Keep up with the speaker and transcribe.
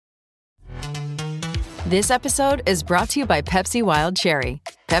This episode is brought to you by Pepsi Wild Cherry.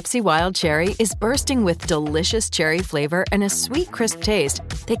 Pepsi Wild Cherry is bursting with delicious cherry flavor and a sweet, crisp taste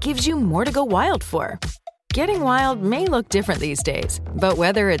that gives you more to go wild for. Getting wild may look different these days, but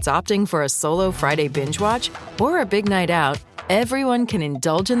whether it's opting for a solo Friday binge watch or a big night out, everyone can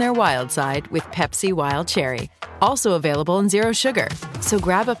indulge in their wild side with Pepsi Wild Cherry. Also available in Zero Sugar. So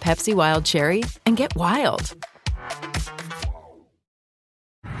grab a Pepsi Wild Cherry and get wild.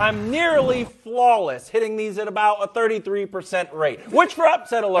 I'm nearly flawless, hitting these at about a 33% rate, which for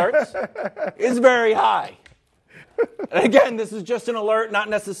upset alerts is very high. And again, this is just an alert, not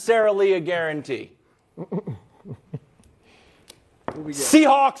necessarily a guarantee.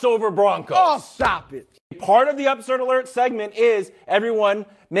 Seahawks over Broncos. Oh, stop it. Part of the Absurd Alert segment is everyone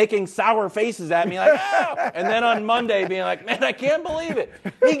making sour faces at me like, oh! And then on Monday being like, man, I can't believe it.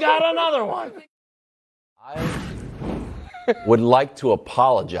 He got another one. I would like to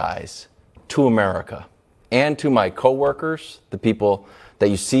apologize to America and to my coworkers, the people that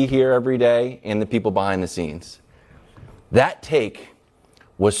you see here every day, and the people behind the scenes. That take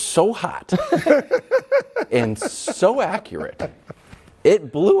was so hot and so accurate.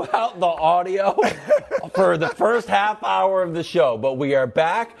 It blew out the audio for the first half hour of the show, but we are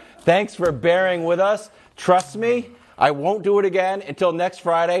back. Thanks for bearing with us. Trust me, I won't do it again until next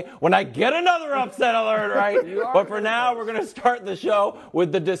Friday when I get another upset alert, right? But for now, we're going to start the show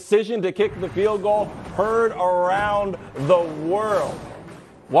with the decision to kick the field goal heard around the world.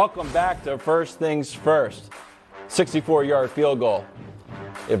 Welcome back to First Things First. 64-yard field goal.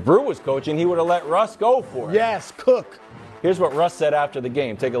 If Brew was coaching, he would have let Russ go for it. Yes, cook. Here's what Russ said after the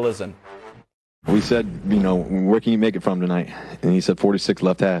game. Take a listen. We said, where can you make it from tonight? And he said 46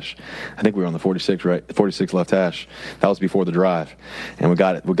 left hash. I think we were on the 46, right? 46 left hash. That was before the drive. And we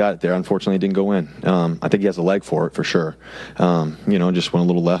got it there. Unfortunately, it didn't go in. I think he has a leg for it, for sure. Just went a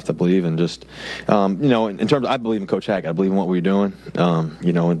little left, I believe. And just, in terms of, I believe in Coach Hackett. I believe in what we're doing,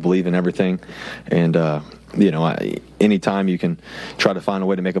 and believe in everything. And, anytime you can try to find a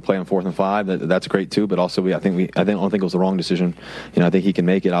way to make a play on 4th and 5, that's great too. But also, I don't think it was the wrong decision. I think he can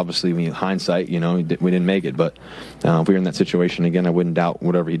make it. Obviously, in hindsight, we didn't make it. But if we were in that situation again, I wouldn't doubt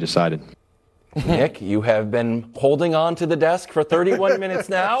whatever he decided. Nick, you have been holding on to the desk for 31 minutes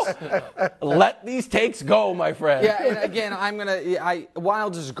now. Let these takes go, my friend. Yeah, and again,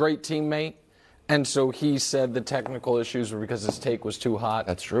 Wilds is a great teammate. And so he said the technical issues were because his take was too hot.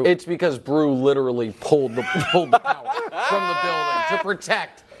 That's true. It's because Brew literally pulled the power from the building to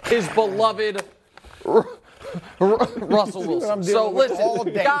protect his beloved Russell Wilson. So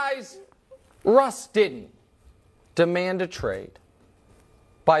listen, guys, Russ didn't demand a trade,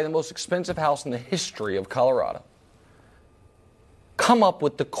 buy the most expensive house in the history of Colorado, come up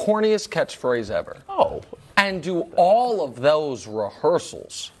with the corniest catchphrase ever, and do all of those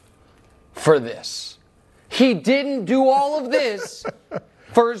rehearsals for this. He didn't do all of this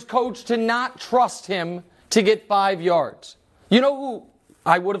for his coach to not trust him to get 5 yards. You know who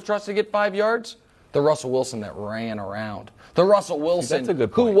I would have trusted to get 5 yards? The Russell Wilson that ran around. The Russell Wilson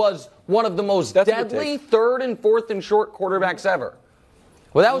who was one of the most deadly 3rd and 4th and short quarterbacks ever.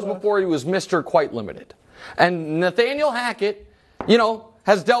 Well, that was before he was Mr. Quite Limited. And Nathaniel Hackett,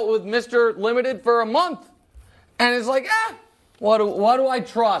 has dealt with Mr. Limited for a month. And it's like, what do I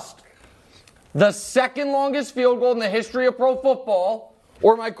trust? The second longest field goal in the history of pro football,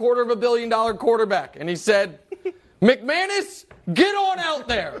 or my $250 million quarterback? And he said, McManus, get on out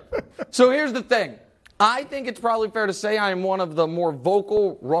there. So here's the thing. I think it's probably fair to say I am one of the more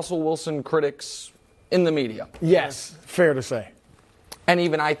vocal Russell Wilson critics in the media. Yes, fair to say. And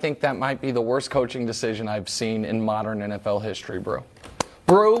even I think that might be the worst coaching decision I've seen in modern NFL history, Brew.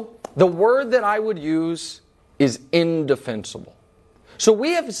 Brew, the word that I would use is indefensible. So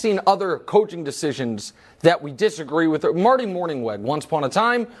we have seen other coaching decisions that we disagree with. Marty Mornhinweg, once upon a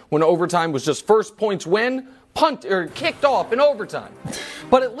time, when overtime was just first points win, punt or kicked off in overtime.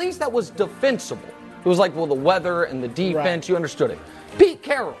 But at least that was defensible. It was like, the weather and the defense, you understood it. Pete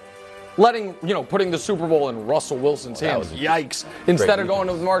Carroll, putting the Super Bowl in Russell Wilson's hands. Yikes. Instead of going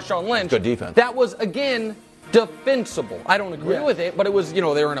with Marshawn Lynch. Good defense. That was, again, defensible. I don't agree with it, but it was, they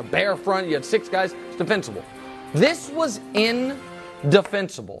were in a bare front. You had 6 guys. It's defensible. This was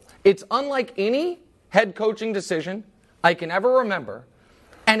indefensible. It's unlike any head coaching decision I can ever remember,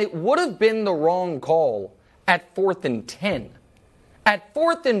 and it would have been the wrong call at 4th and 10. At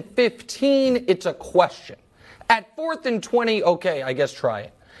 4th and 15, it's a question. At 4th and 20, okay, I guess try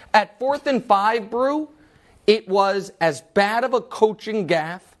it. At 4th and 5, Brew, it was as bad of a coaching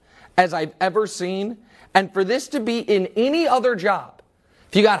gaffe as I've ever seen. And for this to be in any other job,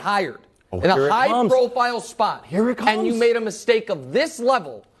 if you got hired in a high-profile spot and you made a mistake of this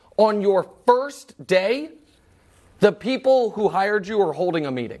level on your first day, the people who hired you are holding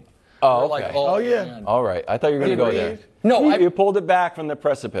a meeting. Oh, They're okay. Oh, yeah. man. All right. I thought you were going to go there. No, you pulled it back from the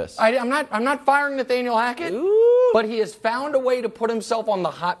precipice. I'm not firing Nathaniel Hackett, but he has found a way to put himself on the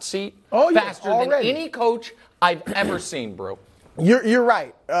hot seat faster than already. any coach I've ever seen, bro. You're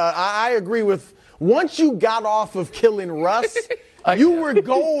right. I agree with. Once you got off of killing Russ, you were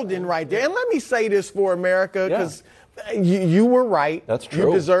golden right there. And let me say this for America, because you were right. That's true.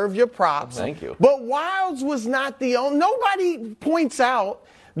 You deserve your props. Thank you. But Wilds was not the only. Nobody points out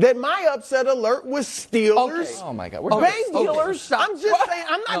that my upset alert was Steelers. Okay. Oh, my God. We're Bengals. I'm just saying.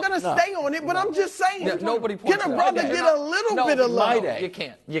 I'm not going to stay on it, but I'm just saying. Yeah, nobody points Can a it brother out. get a little No, bit of my love? day. You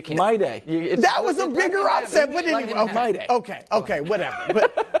can't. You can't. My day. That was a bigger upset, but anyway, okay, whatever.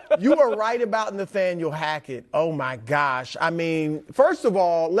 But you are right about Nathaniel Hackett. Oh my gosh! I mean, first of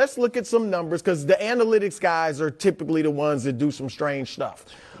all, let's look at some numbers because the analytics guys are typically the ones that do some strange stuff.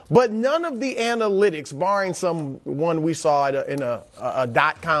 But none of the analytics, barring some one we saw in a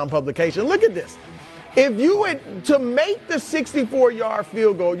 .com publication. Look at this. If you had to make the 64-yard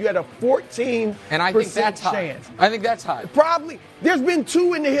field goal, you had a 14% And I think that's high. chance. I think that's high. Probably. There's been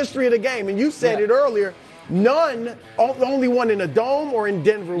two in the history of the game, and you said it earlier. None, only one in a dome or in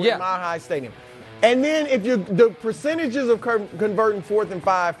Denver with Mile High Stadium. And then if the percentages of converting 4th and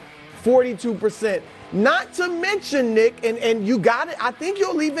 5, 42%. Not to mention, Nick, and you got it. I think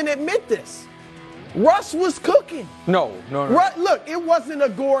you'll even admit this. Russ was cooking. No. Look, it wasn't a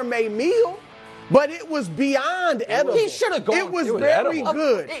gourmet meal, but it was beyond edible. He should have gone. It was was very edible.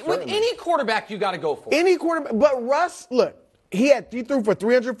 good. With any quarterback, you got to go for it. Any quarterback, but Russ, look, he threw for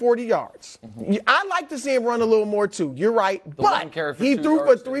 340 yards. I like to see him run a little more too. You're right, but he threw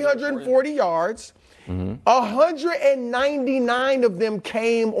for 340 yards. 199 of them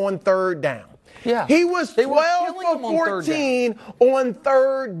came on third down. Yeah. He was They were 12 killing him for 14 on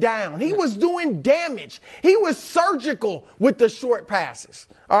third down. He was doing damage. He was surgical with the short passes.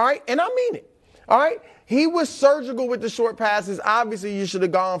 All right? And I mean it. All right? He was surgical with the short passes. Obviously, you should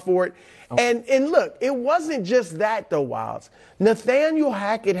have gone for it. And look, it wasn't just that, though, Wilds. Nathaniel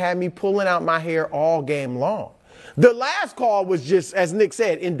Hackett had me pulling out my hair all game long. The last call was just, as Nick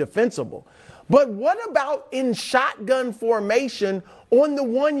said, indefensible. But what about in shotgun formation on the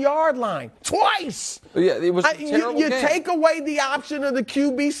 1 yard line? Twice. Yeah, it was a terrible You game. take away the option of the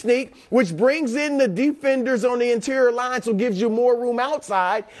QB sneak, which brings in the defenders on the interior line, so gives you more room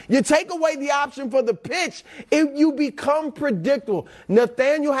outside. You take away the option for the pitch, you become predictable.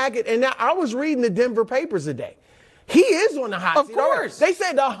 Nathaniel Hackett, and now I was reading the Denver papers today. He is on the hot seat. Of course. They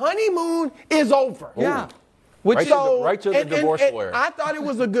said the honeymoon is over. Yeah. Right to the divorce lawyer. I thought it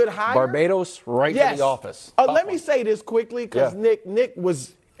was a good hire. Barbados, right to the office. Let me say this quickly, because Nick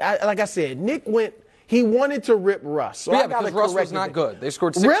was, like I said, he wanted to rip Russ. So I because Russ was not good. They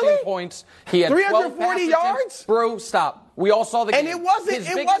scored 16 Really? points. He had 340 12 pass yards? attempts. Bro, stop. We all saw the game. And it wasn't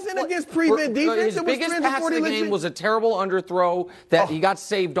against prevent defense. His It was biggest pass of 340 the game legit. was a terrible underthrow that he got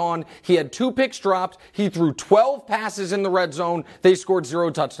saved on. He had 2 picks dropped. He threw 12 passes in the red zone. They scored 0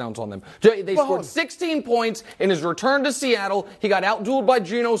 touchdowns on them. They scored 16 points in his return to Seattle. He got outdueled by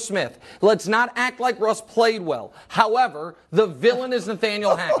Geno Smith. Let's not act like Russ played well. However, the villain is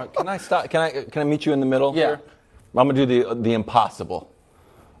Nathaniel Hackett. Can I stop? Can I meet you in the middle Yeah. here? I'm going to do the impossible.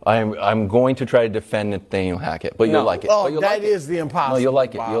 I'm going to try to defend Nathaniel Hackett, but you'll like it. Oh, But you'll that like it. is the impossible. No, you'll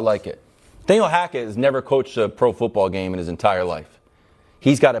like it. Wow. You'll like it. Nathaniel Hackett has never coached a pro football game in his entire life.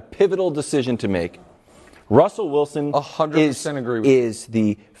 He's got a pivotal decision to make. Russell Wilson 100% agree with you. is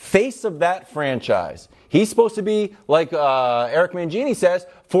the face of that franchise. He's supposed to be, like Eric Mangini says,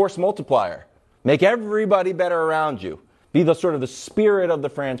 force multiplier. Make everybody better around you. Be the sort of the spirit of the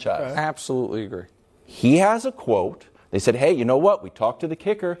franchise. Absolutely agree. He has a quote. They said, hey, you know what? We talked to the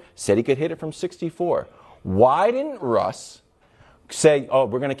kicker, said he could hit it from 64. Why didn't Russ say, oh,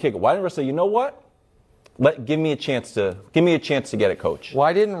 we're going to kick it? Why didn't Russ say, you know what? Give me a chance to get it, coach.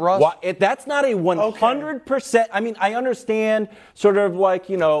 Why didn't Russ? That's not a 100%. I mean, I understand sort of like,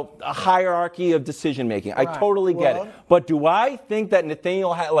 a hierarchy of decision making. I totally get it. But do I think that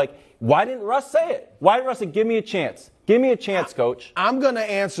Nathaniel why didn't Russ say it? Why didn't Russ say, give me a chance? Give me a chance, coach. I'm going to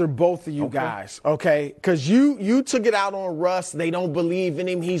answer both of you guys, okay? Because you took it out on Russ. They don't believe in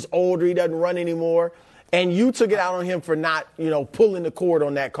him. He's older. He doesn't run anymore. And you took it out on him for not, pulling the cord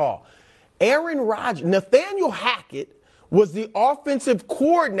on that call. Aaron Rodgers, Nathaniel Hackett was the offensive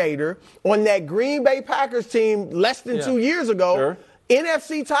coordinator on that Green Bay Packers team less than 2 years ago. Sure.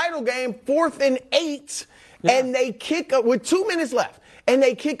 NFC title game, 4th and 8, and they kick up with 2 minutes left. And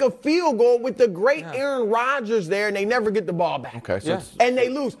they kick a field goal with the great Aaron Rodgers there, and they never get the ball back. Okay, so and they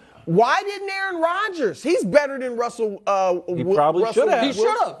lose. Why didn't Aaron Rodgers? He's better than Russell. He probably should have. He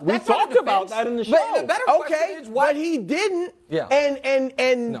should have. We talked about that in the show. But the better question is why but he didn't. Yeah.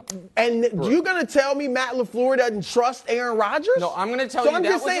 And you're gonna tell me Matt LaFleur doesn't trust Aaron Rodgers? No, I'm going to tell so you I'm that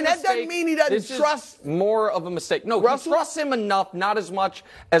just was saying a that mistake. doesn't mean he doesn't This trust. is more of a mistake. No, Russell? he trusts him enough, not as much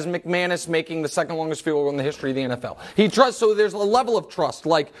as McManus making the second longest field goal in the history of the NFL. He trusts, so there's a level of trust.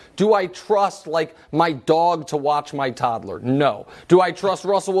 Like, do I trust like my dog to watch my toddler? No. Do I trust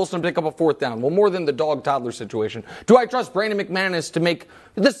Russell Wilson to pick up a fourth down? Well, more than the dog-toddler situation. Do I trust Brandon McManus to make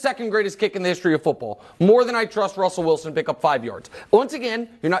the second greatest kick in the history of football? More than I trust Russell Wilson to pick up 5 yards. Once again,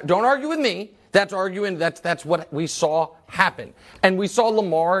 don't argue with me. That's arguing. That's what we saw happen. And we saw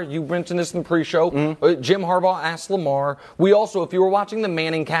Lamar. You mentioned this in the pre-show. Jim Harbaugh asked Lamar. We also, if you were watching the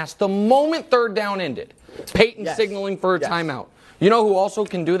Manning cast, the moment third down ended, Peyton signaling for a timeout. You know who also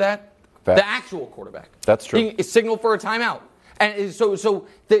can do that? The actual quarterback. That's true. He signaled for a timeout. And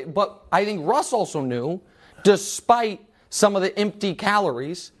but I think Russ also knew, despite some of the empty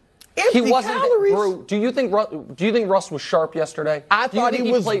calories, he wasn't. Bro, do you think Russ was sharp yesterday? I thought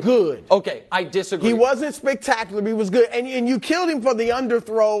he was good. Okay, I disagree. He wasn't spectacular, but he was good. And you killed him for the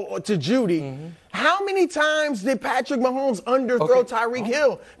underthrow to Judy. Mm-hmm. How many times did Patrick Mahomes underthrow Tyreek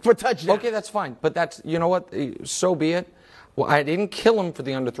Hill for touchdown? Okay, that's fine. But that's, you know what? So be it. Well, I didn't kill him for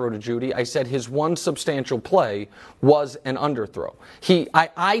the underthrow to Judy. I said his one substantial play was an underthrow.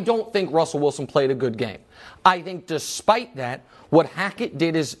 I don't think Russell Wilson played a good game. I think despite that, what Hackett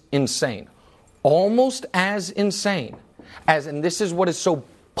did is insane. Almost as insane as, and this is what is so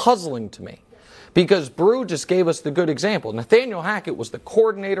puzzling to me, because Brew just gave us the good example. Nathaniel Hackett was the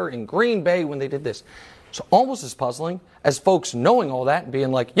coordinator in Green Bay when they did this. So almost as puzzling as folks knowing all that and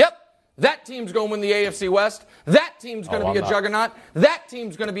being like, yep, that team's going to win the AFC West. That team's going to be a juggernaut. That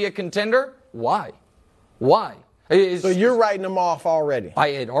team's going to be a contender. Why? So you're writing them off already? I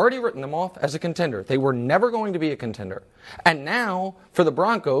had already written them off as a contender. They were never going to be a contender. And now, for the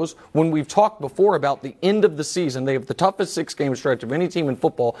Broncos, when we've talked before about the end of the season, they have the toughest 6-game stretch of any team in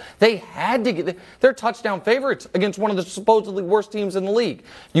football. They had to get their touchdown favorites against one of the supposedly worst teams in the league.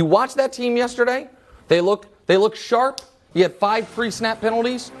 You watched that team yesterday? They looked sharp. You had 5 pre-snap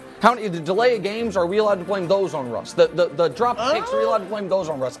penalties. How many, the delay of games, are we allowed to blame those on Russ? The drop kicks, are we allowed to blame those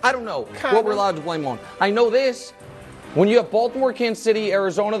on Russ? I don't know what we're allowed to blame on. I know this. When you have Baltimore, Kansas City,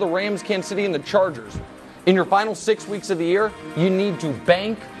 Arizona, the Rams, Kansas City, and the Chargers, in your final 6 weeks of the year, you need to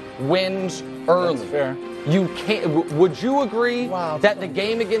bank wins early. That's fair. You can't. Would you agree that the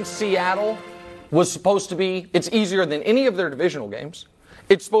game against Seattle was supposed to be, it's easier than any of their divisional games.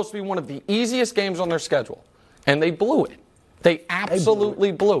 It's supposed to be one of the easiest games on their schedule. And they blew it. They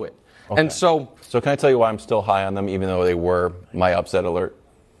absolutely blew it. Okay. And so can I tell you why I'm still high on them, even though they were my upset alert?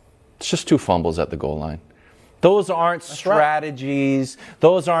 It's just 2 fumbles at the goal line. Those aren't strategies. Right.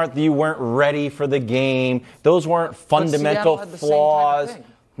 Those aren't, you weren't ready for the game. Those weren't fundamental flaws.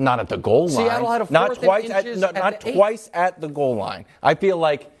 Not at the goal line. Seattle had a not fourth twice and at, inches not, at not the twice at the goal line. I feel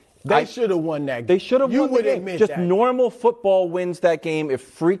like they should have won that game. They should have won the game. Admit just that. Normal football wins that game if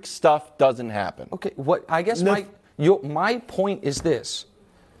freak stuff doesn't happen. Okay, what I guess my point is this.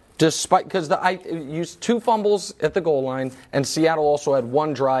 Despite, because I used 2 fumbles at the goal line, and Seattle also had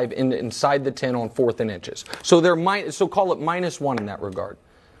 1 drive inside the 10 on 4th and inches. So so call it -1 in that regard,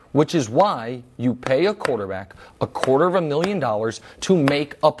 which is why you pay a quarterback $250,000 to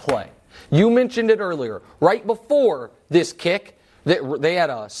make a play. You mentioned it earlier, right before this kick, they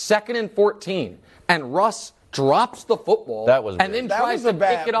had a 2nd and 14, and Russ drops the football and then tries to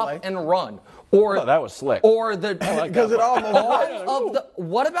pick it up and run. Or that was slick. Or the because it almost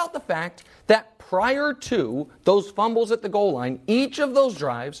what about the fact that prior to those fumbles at the goal line, each of those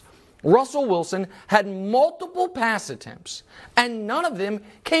drives, Russell Wilson had multiple pass attempts, and none of them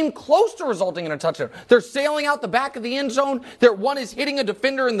came close to resulting in a touchdown. They're sailing out the back of the end zone. One is hitting a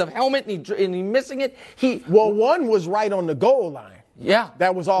defender in the helmet, and he's missing it. One was right on the goal line. Yeah.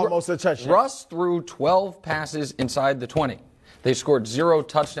 That was almost a touchdown. Russ threw 12 passes inside the 20. They scored 0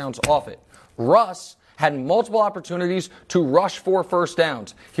 touchdowns off it. Russ had multiple opportunities to rush for first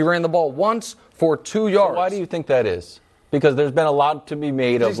downs. He ran the ball once for 2 yards. So why do you think that is? Because there's been a lot to be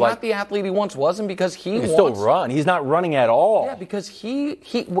made of he's not the athlete he once was, and because he can still run. He's not running at all. Yeah, because we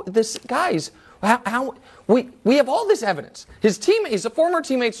have all this evidence. His former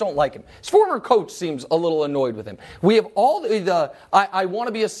teammates don't like him. His former coach seems a little annoyed with him. We have all I want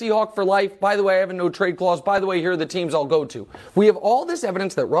to be a Seahawk for life. By the way, I have a no trade clause. By the way, here are the teams I'll go to. We have all this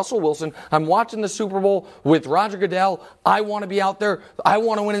evidence that Russell Wilson, I'm watching the Super Bowl with Roger Goodell. I want to be out there. I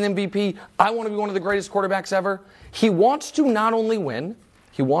want to win an MVP. I want to be one of the greatest quarterbacks ever. He wants to not only win,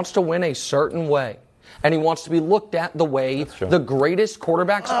 he wants to win a certain way. and he wants to be looked at the way the greatest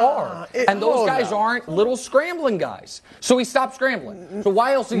quarterbacks are. And those guys aren't little scrambling guys. So he stopped scrambling. So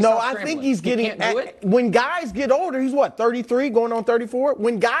why else did he stop scrambling? I think he's getting he can't do it? When guys get older, he's what, 33, going on 34?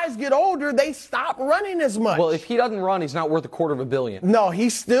 When guys get older, they stop running as much. Well, if he doesn't run, he's not worth $250 million. No,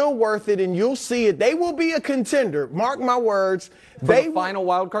 he's still worth it, and you'll see it. They will be a contender. Mark my words. For the final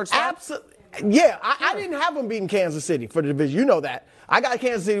wild card spot? Absolutely. Yeah, I didn't have them beating Kansas City for the division. You know that. I got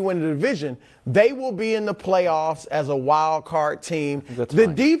Kansas City winning the division. They will be in the playoffs as a wild card team. The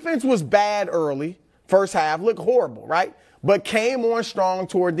defense was bad early. First half looked horrible, right? But came on strong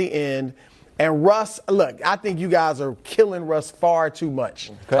toward the end. And Russ, look, I think you guys are killing Russ far too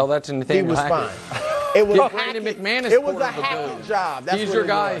much. Well, that's in the thing. He was fine. It was Brandon McManus. It was a hacky job. That's He's your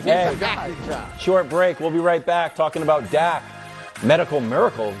guy. He's a hacky job. Short break. We'll be right back talking about Dak. Medical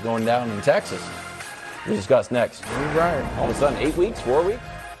miracle going down in Texas. We'll discuss next. You're right. All of a sudden, 8 weeks, 4 weeks?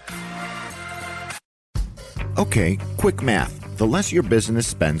 Okay, quick math. The less your business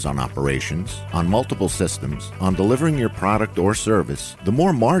spends on operations, on multiple systems, on delivering your product or service, the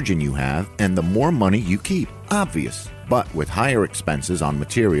more margin you have and the more money you keep. Obvious. But with higher expenses on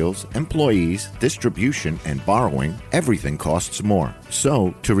materials, employees, distribution, and borrowing, everything costs more.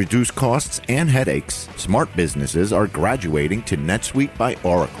 So, to reduce costs and headaches, smart businesses are graduating to NetSuite by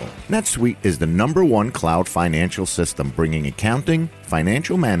Oracle. NetSuite is the #1 cloud financial system bringing accounting,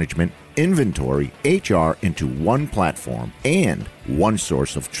 financial management, inventory, HR into one platform and one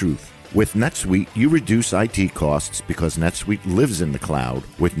source of truth. With NetSuite, you reduce IT costs because NetSuite lives in the cloud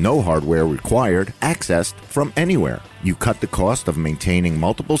with no hardware required, accessed from anywhere. You cut the cost of maintaining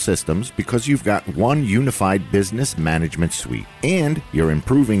multiple systems because you've got one unified business management suite. And you're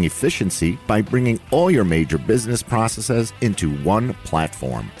improving efficiency by bringing all your major business processes into one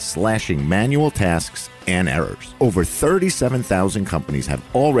platform, slashing manual tasks and errors. Over 37,000 companies have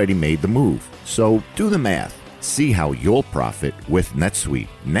already made the move. So do the math. See how you'll profit with NetSuite.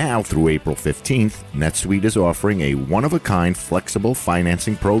 Now through April 15th, NetSuite is offering a one-of-a-kind flexible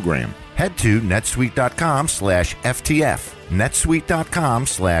financing program. Head to netsuite.com/FTF.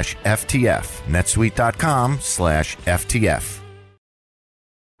 netsuite.com/FTF. netsuite.com/FTF.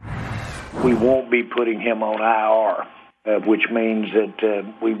 We won't be putting him on IR, which means that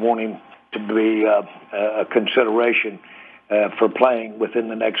we want him to be a consideration for playing within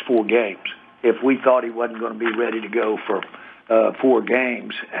the next 4 games. If we thought he wasn't going to be ready to go for 4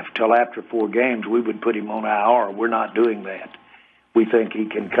 games, till after 4 games, we would put him on IR. We're not doing that. We think he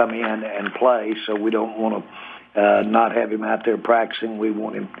can come in and play, so we don't want to not have him out there practicing. We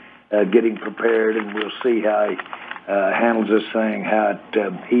want him getting prepared, and we'll see how he handles this thing, how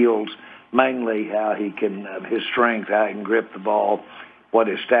it heals, mainly how he can, his strength, how he can grip the ball, what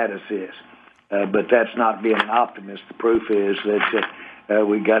his status is. But that's not being an optimist. The proof is that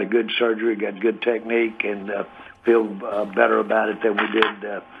we got a good surgery, got good technique, and feel better about it than we did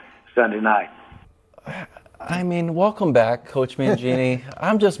Sunday night. I mean, welcome back, Coach Mangini.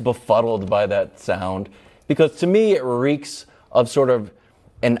 I'm just befuddled by that sound because to me it reeks of sort of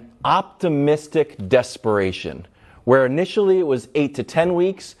an optimistic desperation where initially it was 8 to 10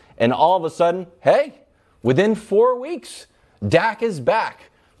 weeks and all of a sudden, hey, within 4 weeks, Dak is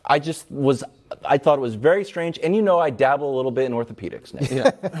back. I thought it was very strange. And you know I dabble a little bit in orthopedics now. Yeah.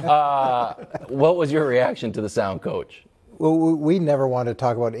 What was your reaction to the sound, Coach? Well, we never want to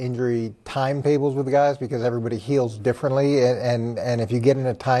talk about injury timetables with the guys because everybody heals differently. And if you get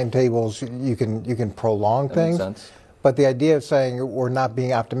into timetables, you can prolong things. Makes sense. But the idea of saying we're not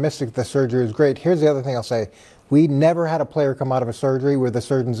being optimistic, the surgery is great. Here's the other thing I'll say. We never had a player come out of a surgery where the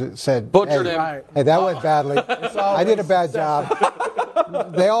surgeons said, butchered him. Hey, that went badly. I did a bad job.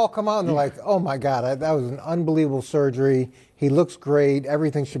 They all come out and they're like, oh, my God, that was an unbelievable surgery. He looks great.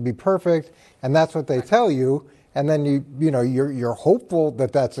 Everything should be perfect. And that's what they tell you. And then you're hopeful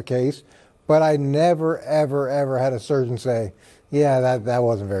that that's the case. But I never, ever, ever had a surgeon say, yeah, that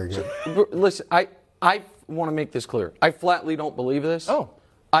wasn't very good. Listen, I want to make this clear. I flatly don't believe this. Oh.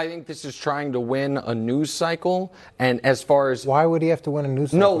 I think this is trying to win a news cycle. And as far as... Why would he have to win a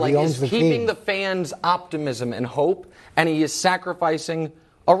news cycle? No, like he's keeping the fans' optimism and hope, and he is sacrificing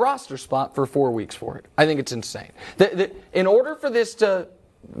a roster spot for 4 weeks for it. I think it's insane. In order for this to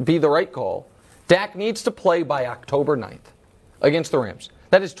be the right call, Dak needs to play by October 9th against the Rams.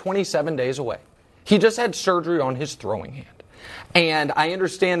 That is 27 days away. He just had surgery on his throwing hand. And I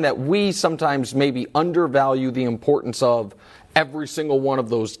understand that we sometimes maybe undervalue the importance of every single one of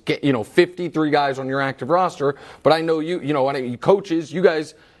those, 53 guys on your active roster. But I know you coaches, you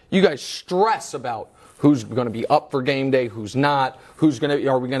guys stress about who's going to be up for game day, who's not,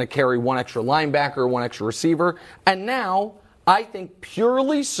 are we going to carry one extra linebacker, one extra receiver? And now, I think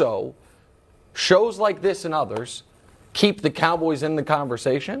purely so, shows like this and others keep the Cowboys in the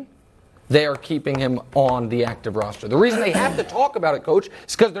conversation, they are keeping him on the active roster. The reason they have to talk about it, Coach,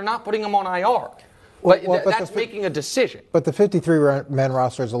 is because they're not putting him on IR. But that's making a decision. But the 53-man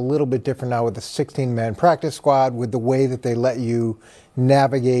roster is a little bit different now with the 16-man practice squad, with the way that they let you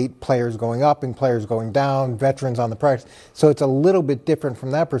navigate players going up and players going down, veterans on the practice. So it's a little bit different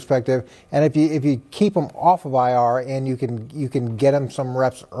from that perspective. And if you keep them off of IR and you can get them some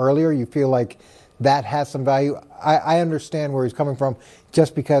reps earlier, you feel like that has some value. I understand where he's coming from,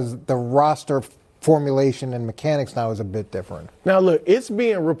 just because the roster formulation and mechanics now is a bit different. Now, look, it's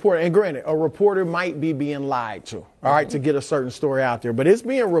being reported, and granted, a reporter might be being lied to, all right, to get a certain story out there. But it's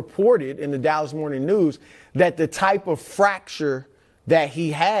being reported in the Dallas Morning News that the type of fracture that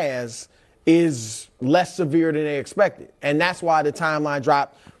he has is less severe than they expected. And that's why the timeline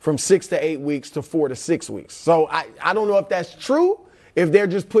dropped from 6 to 8 weeks to 4 to 6 weeks. So I don't know if that's true, if they're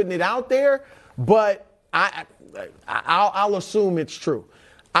just putting it out there, but I'll assume it's true.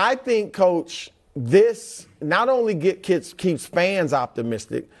 I think, Coach, this not only keeps fans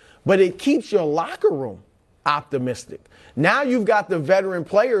optimistic, but it keeps your locker room optimistic. Now you've got the veteran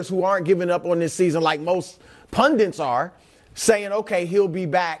players who aren't giving up on this season like most pundits are, saying, okay, he'll be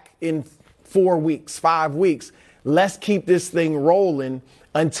back in 4 weeks, 5 weeks. Let's keep this thing rolling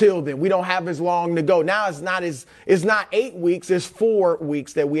until then. We don't have as long to go. Now it's not 8 weeks, it's 4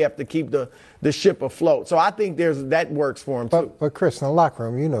 weeks that we have to keep the ship afloat. So I think that works for him too. But Chris, in the locker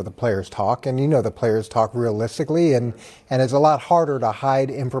room, you know the players talk, and you know the players talk realistically, and it's a lot harder to hide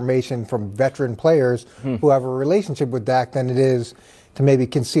information from veteran players who have a relationship with Dak than it is to maybe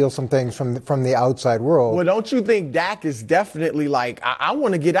conceal some things from the outside world. Well, don't you think Dak is definitely like, I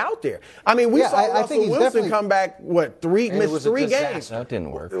want to get out there? I mean, we saw Russell Wilson come back, miss 3 games. That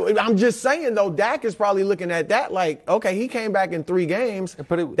didn't work. I'm just saying, though, Dak is probably looking at that like, okay, he came back in 3 games.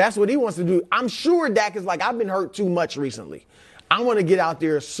 That's what he wants to do. I'm sure Dak is like, I've been hurt too much recently. I want to get out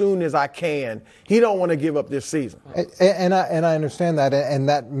there as soon as I can. He don't want to give up this season. And I understand that, and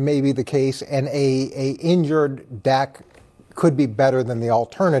that may be the case. And a injured Dak could be better than the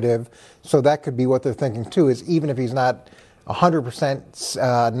alternative. So that could be what they're thinking too, is even if he's not 100%,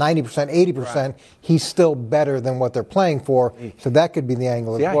 90%, 80%, he's still better than what they're playing for. So that could be the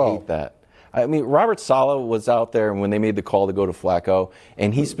angle as well. I hate that. I mean, Robert Saleh was out there when they made the call to go to Flacco,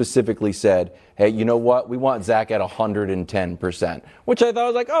 and he specifically said, hey, you know what? We want Zach at 110%, which I thought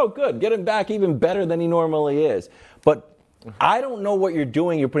was like, oh, good. Get him back even better than he normally is. But I don't know what you're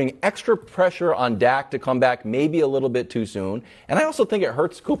doing. You're putting extra pressure on Dak to come back maybe a little bit too soon. And I also think it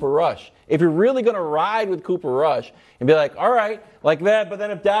hurts Cooper Rush. If you're really going to ride with Cooper Rush and be like, all right, like that, but then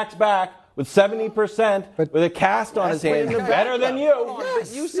if Dak's back with 70% with a cast on his hands, better than you.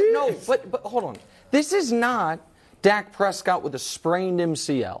 But hold on. This is not Dak Prescott with a sprained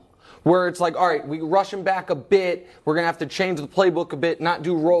MCL, where it's like, all right, we rush him back a bit. We're going to have to change the playbook a bit, not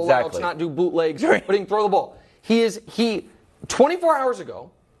do rollouts, not do bootlegs, but he can throw the ball. 24 hours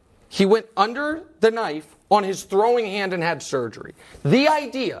ago, he went under the knife on his throwing hand and had surgery. The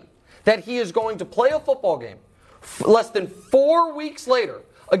idea that he is going to play a football game less than 4 weeks later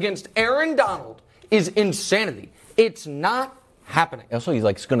against Aaron Donald is insanity. It's not happening. Also, he's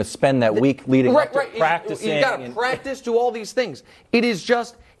like going to spend that week leading up to practicing. You got to practice, do all these things. It is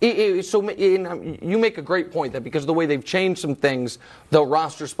just. You make a great point that because of the way they've changed some things, the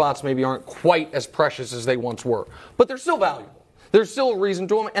roster spots maybe aren't quite as precious as they once were. But they're still valuable. There's still a reason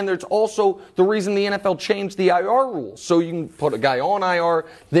to them, and there's also the reason the NFL changed the IR rules. So you can put a guy on IR,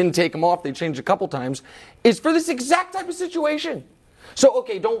 then take him off. They changed a couple times. Is for this exact type of situation. So,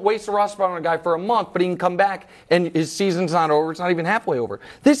 okay, don't waste a roster spot on a guy for a month, but he can come back and his season's not over. It's not even halfway over.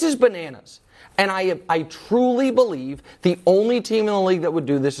 This is bananas. And I truly believe the only team in the league that would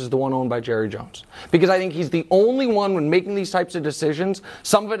do this is the one owned by Jerry Jones. Because I think he's the only one when making these types of decisions.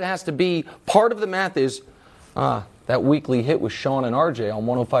 Some of it has to be, part of the math is, that weekly hit with Sean and RJ on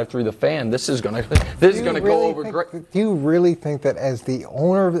 105.3 The Fan. This is going to go over great. Do you really think that as the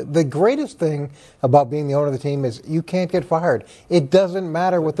owner, the greatest thing about being the owner of the team is you can't get fired. It doesn't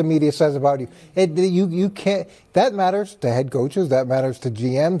matter what the media says about you. You can't. That matters to head coaches. That matters to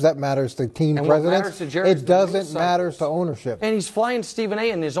GMs. That matters to team presidents. It doesn't matter to ownership. And he's flying Stephen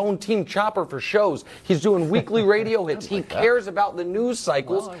A. in his own team chopper for shows. He's doing weekly radio hits. He cares about the news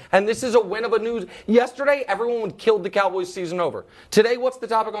cycles. And this is a win of a news. Yesterday, everyone would kill the Cowboys season over. Today, what's the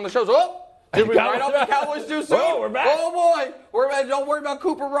topic on the shows? Oh, did we write off the Cowboys too soon? Oh, we're back. Oh, boy. Don't worry about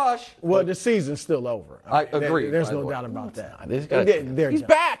Cooper Rush. Well, the season's still over. I agree. There's no doubt about that. He's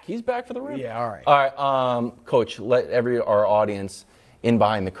back. He's back for the rim. Yeah, all right. All right, Coach, let our audience in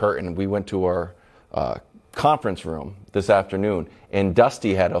behind the curtain. We went to our conference room this afternoon, and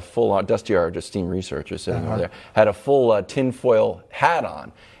Dusty had a full-on, Dusty, our esteemed researcher sitting over there, had a full tinfoil hat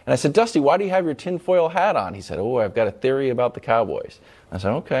on. And I said, Dusty, why do you have your tinfoil hat on? He said, I've got a theory about the Cowboys. I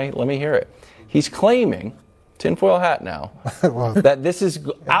said, okay, let me hear it. He's claiming, tinfoil hat now, that this is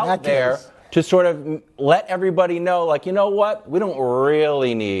out there to sort of let everybody know, like, you know what? We don't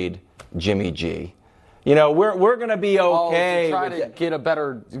really need Jimmy G. You know, we're going to be okay. To try to get a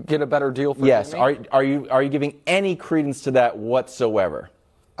better deal for yes. Jimmy? Are you giving any credence to that whatsoever?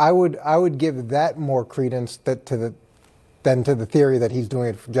 I would give that more credence than to the theory that he's doing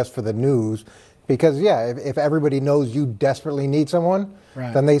it just for the news, because if everybody knows you desperately need someone,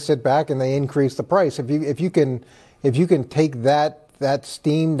 then they sit back and they increase the price. If you can take that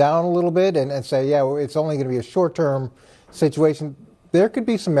steam down a little bit and say, it's only going to be a short-term situation, there could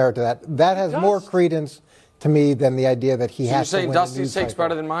be some merit to that. That has more credence to me than the idea that he has to win. You're saying Dusty's take's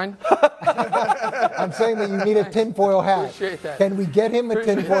better than mine? I'm saying that you need a tinfoil hat. Appreciate that. Can we get him a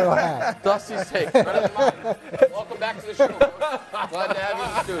tinfoil hat? Dusty's take better than mine. Welcome back to the show. Glad to have you in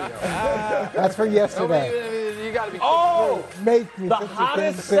the studio. That's for yesterday. You got to be. Make me the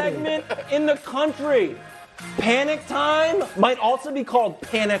hottest segment in the country. Panic time might also be called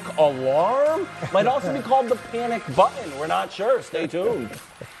panic alarm, might also be called the panic button. We're not sure. Stay tuned.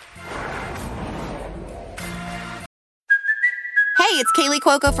 Hey, it's Kaylee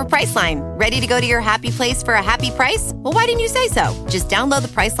Cuoco for Priceline. Ready to go to your happy place for a happy price? Well, why didn't you say so? Just download the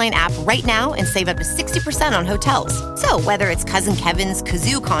Priceline app right now and save up to 60% on hotels. So whether it's Cousin Kevin's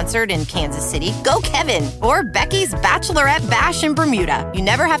Kazoo Concert in Kansas City, go Kevin, or Becky's Bachelorette Bash in Bermuda, you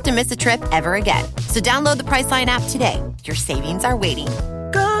never have to miss a trip ever again. So download the Priceline app today. Your savings are waiting.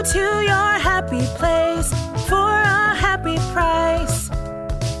 Go to your happy place for a happy price.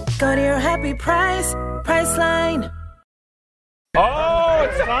 Go to your happy price, Priceline. Oh,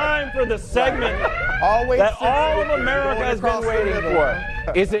 it's time for the segment that all of America has been waiting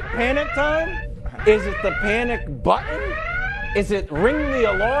for. Is it panic time? Is it the panic button? Is it ring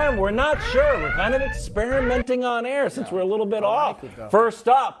the alarm? We're not sure. We're kind of experimenting on air since we're a little bit off. First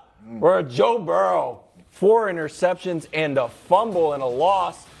up, we're Joe Burrow. 4 interceptions and a fumble and a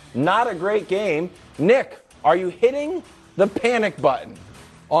loss. Not a great game. Nick, are you hitting the panic button?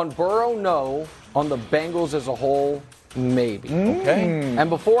 On Burrow, no. On the Bengals as a whole, maybe. Okay. And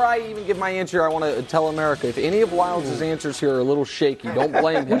before I even give my answer, I want to tell America, if any of Wilds' answers here are a little shaky, don't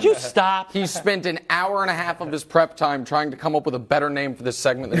blame him. Would you stop? He spent an hour and a half of his prep time trying to come up with a better name for this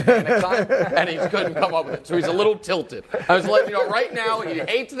segment than Panic Time, and he couldn't come up with it. So he's a little tilted. I was letting you know right now, he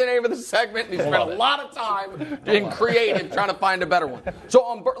hates the name of the segment, and he spent a lot of time being creative trying to find a better one.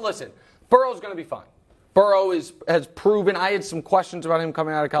 So, listen, Burrow's going to be fine. Burrow has proven. I had some questions about him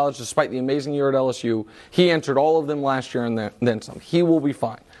coming out of college despite the amazing year at LSU. He answered all of them last year and then some. He will be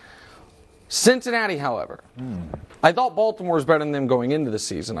fine. Cincinnati, however, I thought Baltimore was better than them going into the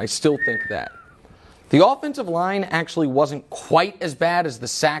season. I still think that. The offensive line actually wasn't quite as bad as the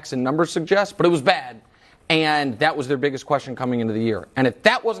sacks and numbers suggest, but it was bad. And that was their biggest question coming into the year. And if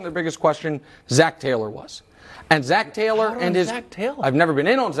that wasn't their biggest question, Zach Taylor was. And Zach Taylor and his... Zach Taylor? I've never been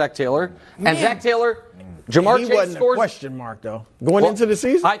in on Zach Taylor. Man. And Zach Taylor... Jamar he Chase wasn't scores. A question mark, though. Going into the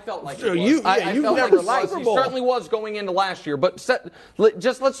season? I felt like it was. You've never like He certainly was going into last year. But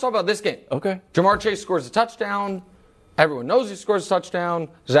let's talk about this game. Okay. Jamar Chase scores a touchdown. Everyone knows he scores a touchdown.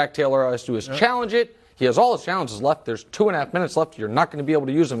 Zach Taylor has to challenge it. He has all his challenges left. There's 2.5 minutes left. You're not going to be able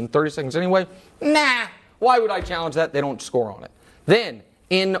to use them in 30 seconds anyway. Nah. Why would I challenge that? They don't score on it. Then,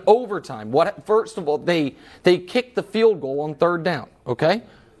 in overtime, first of all, they kicked the field goal on 3rd down. Okay?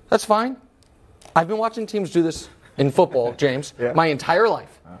 That's fine. I've been watching teams do this in football, James, my entire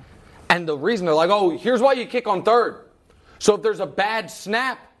life. And the reason they're like, here's why you kick on 3rd. So if there's a bad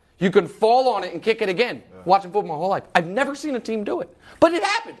snap, you can fall on it and kick it again. Watching football my whole life. I've never seen a team do it. But it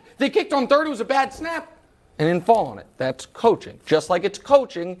happened. They kicked on 3rd, it was a bad snap, and didn't fall on it. That's coaching. Just like it's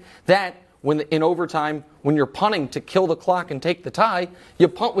coaching that in overtime, when you're punting to kill the clock and take the tie, you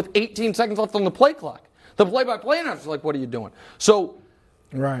punt with 18 seconds left on the play clock. The play-by-play announcer's like, what are you doing? So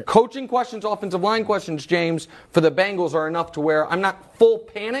coaching questions, offensive line questions, James, for the Bengals are enough to where I'm not full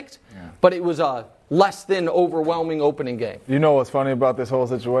panicked, but it was a less than overwhelming opening game. You know what's funny about this whole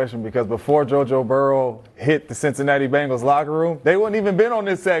situation? Because before Joe Burrow hit the Cincinnati Bengals locker room, they wouldn't even been on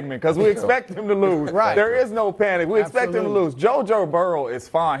this segment because we expect him to lose. There is no panic. We expect him to lose. Joe Burrow is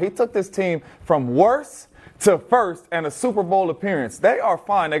fine. He took this team from worse to first and a Super Bowl appearance. They are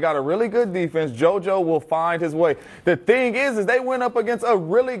fine. They got a really good defense. JoJo will find his way. The thing is they went up against a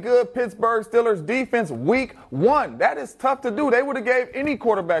really good Pittsburgh Steelers defense week 1. That is tough to do. They would have gave any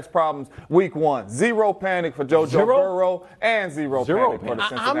quarterbacks problems week 1. Zero panic for JoJo Burrow and zero panic for the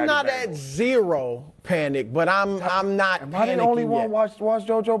Cincinnati I'm not Bengals. at zero panic, but I'm not Am I the panicking only one yet. watch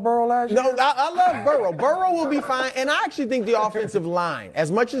JoJo Burrow last year? No, I love Burrow. Burrow will be fine, and I actually think the offensive line,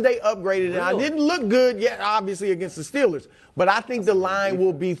 as much as they upgraded, and I didn't look good yet, obviously against the Steelers, but I think the line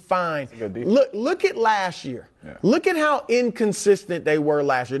will be fine. Look at last year. Yeah. Look at how inconsistent they were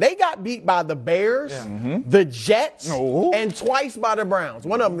last year. They got beat by the Bears, the Jets, and twice by the Browns.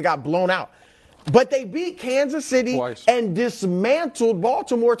 One of them got blown out. But they beat Kansas City and dismantled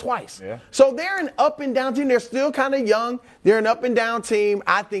Baltimore twice. Yeah. So they're an up and down team. They're still kind of young. They're an up and down team.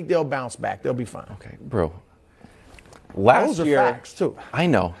 I think they'll bounce back. They'll be fine. Okay, bro. Last Those year, are facts too. I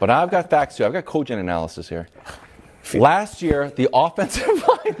know, but I've got facts too. I've got cogent analysis here. Last year, the offensive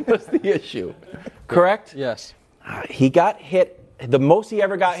line was the issue. Correct? Yes. He got hit. The most he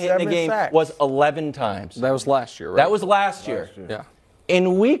ever got hit in a game was 11 times. That was last year, right? That was last year. Yeah.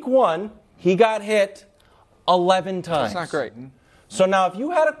 In week 1, he got hit 11 times. That's not great. So now if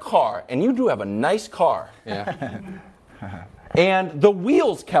you had a car, and you do have a nice car, and the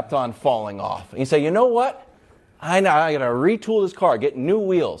wheels kept on falling off, and you say, you know what? I got to retool this car, get new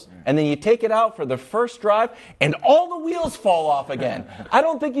wheels. And then you take it out for the first drive, and all the wheels fall off again. I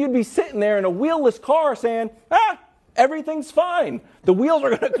don't think you'd be sitting there in a wheelless car saying, everything's fine. The wheels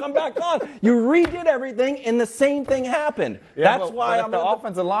are going to come back on. You redid everything, and the same thing happened. Yeah, That's why if the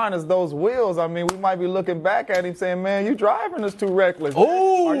offensive line is those wheels, I mean, we might be looking back at him saying, man, you driving us too reckless.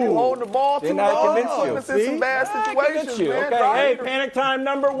 Oh, are you holding the ball too long? Putting us in some bad situations, man. Okay, hey, panic time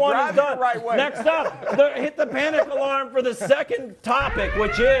number 1 is done. Right way. Next up, hit the panic alarm for the second topic,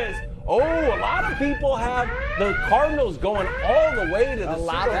 which is, a lot of people have the Cardinals going all the way to the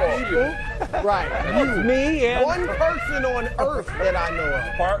Super Bowl. Right. It's me and one person on earth that I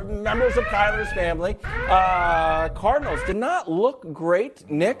know of. Members of Kyler's family. Cardinals did not look great.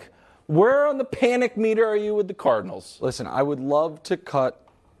 Nick, where on the panic meter are you with the Cardinals? Listen, I would love to cut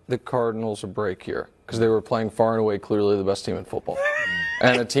the Cardinals a break here because they were playing far and away clearly the best team in football.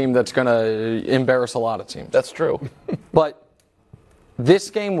 And a team that's going to embarrass a lot of teams. That's true. But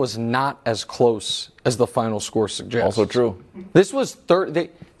this game was not as close as the final score suggests. Also true. This was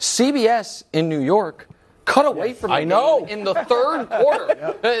CBS in New York cut away from the game in the third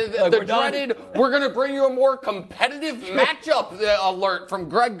quarter. The dreaded, we're going to bring you a more competitive matchup alert from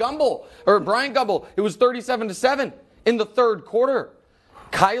Brian Gumbel. It was 37-7 in the third quarter.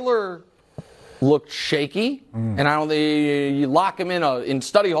 Kyler looked shaky, and I don't think you lock him in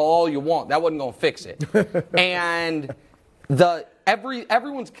study hall all you want. That wasn't going to fix it. And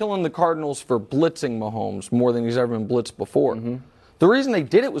everyone's killing the Cardinals for blitzing Mahomes more than he's ever been blitzed before. Mm-hmm. The reason they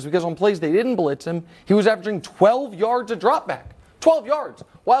did it was because on plays they didn't blitz him, he was averaging 12 yards a drop back. 12 yards.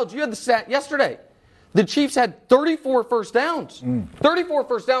 Wild, you had the stat yesterday. The Chiefs had 34 first downs. 34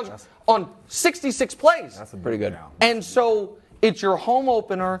 first downs on 66 plays. That's pretty good. And so it's your home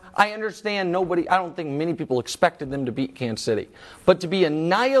opener. I understand I don't think many people expected them to beat Kansas City. But to be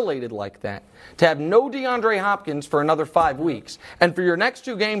annihilated like that, to have no DeAndre Hopkins for another 5 weeks, and for your next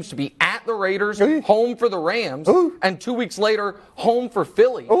 2 games to be at the Raiders, home for the Rams, and 2 weeks later, home for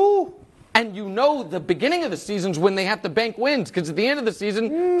Philly. And the beginning of the season's when they have to bank wins, because at the end of the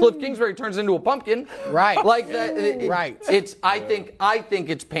season, Cliff Kingsbury turns into a pumpkin. Right. Like that. Right. I think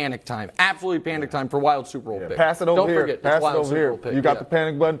it's panic time. Absolutely panic time for Wild Super Bowl pick. Pass it over here. Don't forget, pass it's Wild it over Super here. Bowl pick. You got the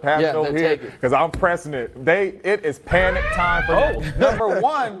panic button. Pass it over here because I'm pressing it. It is panic time for me. Number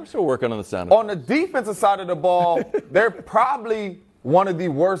one. We're still working on the sound. On the defensive side of the ball, they're probably one of the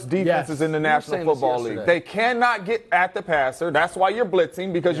worst defenses in the National Football League. They cannot get at the passer. That's why you're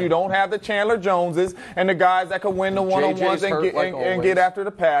blitzing, because you don't have the Chandler Joneses and the guys that can win the one-on-ones and get after the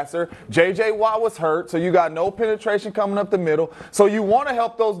passer. J.J. Watt was hurt, so you got no penetration coming up the middle. So you want to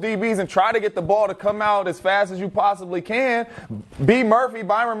help those DBs and try to get the ball to come out as fast as you possibly can.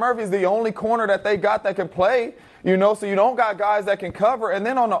 Byron Murphy is the only corner that they got that can play. So you don't got guys that can cover. And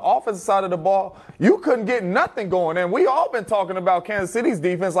then on the offensive side of the ball, you couldn't get nothing going. And we all been talking about Kansas City's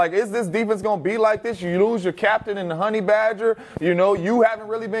defense. Like, is this defense going to be like this? You lose your captain in the Honey Badger. You haven't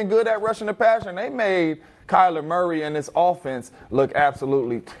really been good at rushing the passer. And they made Kyler Murray and this offense look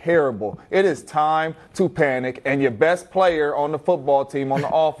absolutely terrible. It is time to panic, and your best player on the football team on the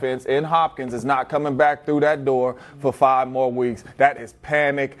offense in Hopkins is not coming back through that door for 5 more weeks. That is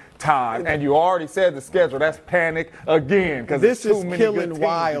panic time. And you already said the schedule. That's panic again. Because this is killing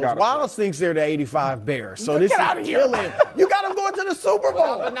Wilds. Wilds thinks they're the 85 Bears. So this is killing. You got them going to the Super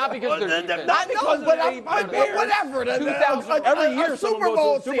Bowl. But not because they're defense. Not because whatever. Every year, Super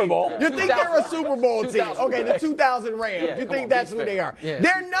Bowl team. You think they're a Super Bowl team. Okay, the 2000 Rams. Yeah, you think that's who they are. Yeah.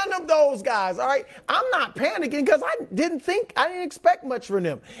 They're none of those guys, all right? I'm not panicking because I didn't expect much from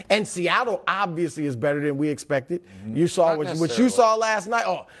them. And Seattle obviously is better than we expected. You saw what you saw last night.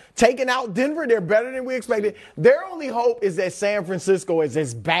 Oh, taking out Denver, they're better than we expected. Their only hope is that San Francisco is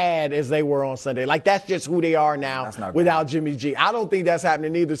as bad as they were on Sunday. Like, that's just who they are now without Jimmy G. I don't think that's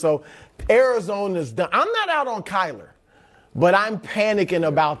happening either. So Arizona's done. I'm not out on Kyler. But I'm panicking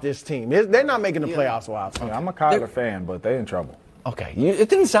about this team. They're not making the playoffs, Wild. I'm a Kyler fan, but they're in trouble. Okay, it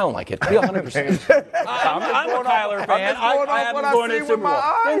didn't sound like it. Be 100%. I'm a Kyler fan. I haven't gone to the Super Bowl.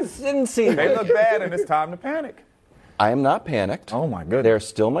 Didn't seem they look bad, and it's time to panic. I am not panicked. Oh my goodness, they're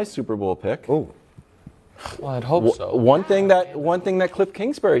still my Super Bowl pick. Ooh. Well, I'd hope so. One thing that Cliff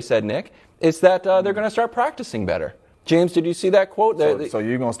Kingsbury said, Nick, is that they're going to start practicing better. James, did you see that quote? So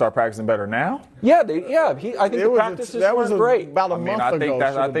you're going to start practicing better now? Yeah, I think the practices were great. About a month ago.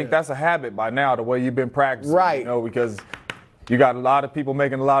 I think that's a habit by now, the way you've been practicing. Right. You know, because you got a lot of people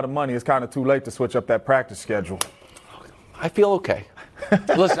making a lot of money. It's kind of too late to switch up that practice schedule. I feel okay.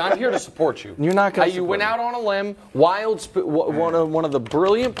 Listen, I'm here to support you. You're not going to You went out on a limb. One of the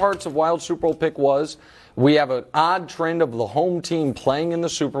brilliant parts of Wild's Super Bowl pick was we have an odd trend of the home team playing in the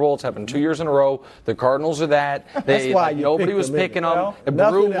Super Bowl. It's happened 2 years in a row. The Cardinals are that. That's why nobody was picking them.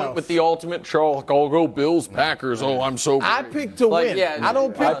 Brew went with the ultimate show. I'll go Bills, Packers. Oh, I'm so great. I picked to win. I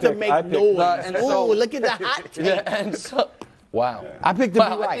don't pick to make noise. Look at the hot take. And so, wow. I picked to be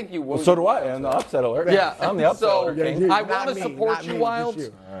right. I think you would. So do I. I'm the upset alert. Yeah. I'm the upset alert king. I want to support you,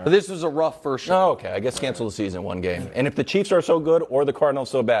 Wilds. But this was a rough first show. Oh, okay. I guess cancel the season one game. And if the Chiefs are so good or the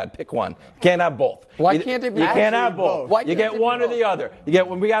Cardinals so bad, pick one. Can't have both. Why can't it be? You can't have both. You get one or the other. We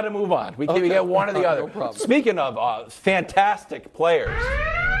got to move on. We get one or the other. No problem. Speaking of fantastic players,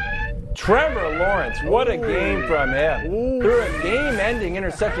 Trevor Lawrence, what a game from him. Through a game-ending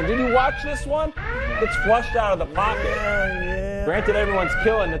interception. Did you watch this one? It's flushed out of the pocket. Granted, everyone's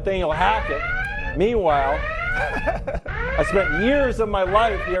killing Nathaniel Hackett. Meanwhile, I spent years of my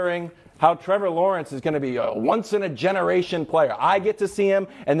life hearing how Trevor Lawrence is going to be a once-in-a-generation player. I get to see him,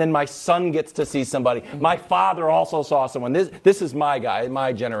 and then my son gets to see somebody. My father also saw someone. This is my guy,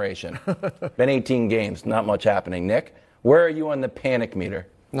 my generation. Been 18 games, not much happening. Nick, where are you on the panic meter?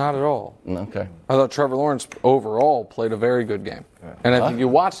 Not at all. Okay. I thought Trevor Lawrence overall played a very good game. And I think you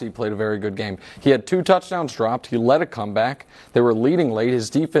watched, he played a very good game. He had 2 touchdowns dropped. He led a comeback. They were leading late. His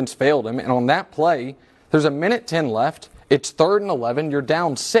defense failed him. And on that play, there's 1:10 left. It's 3rd and 11. You're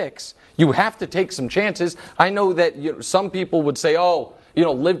down 6. You have to take some chances. I know that some people would say,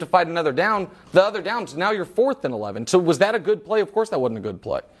 live to fight another down. The other downs, now you're 4th and 11. So was that a good play? Of course that wasn't a good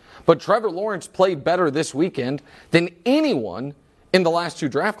play. But Trevor Lawrence played better this weekend than anyone in the last 2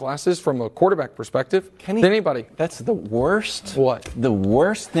 draft classes from a quarterback perspective than anybody. That's the worst. What? The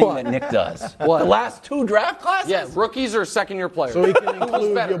worst thing that Nick does. What? The last 2 draft classes? Yeah, rookies or second-year players. So he can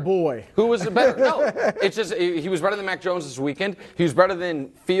include your boy. Who was better? No, it's just he was better than Mac Jones this weekend. He was better than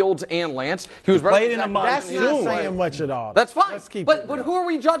Fields and Lance. He was better played than in a month. That's not saying much at all. That's fine. But who are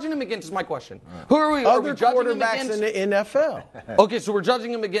we judging him against is my question. Who are we? Other are we judging him quarterbacks against? in the NFL. Okay, so we're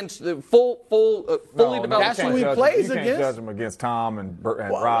judging him against the fully developed. That's who he plays against. You can't judge him against Tom and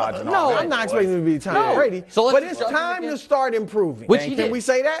Raj and all that. I'm not expecting him to be Tom Brady. So but it's time to start improving. Can we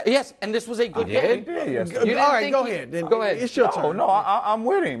say that? Yes, and this was a good game. Yes. All right, go ahead. Go ahead. It's your turn. No, I'm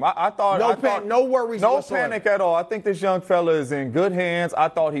with him. I thought no worries no whatsoever. panic at all. I think this young fella is in good hands. I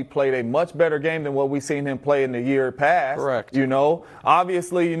thought he played a much better game than what we've seen him play in the year past. Correct.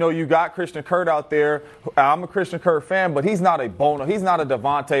 Obviously, you got Christian Kirk out there. I'm a Christian Kirk fan, but he's not a Bono. He's not a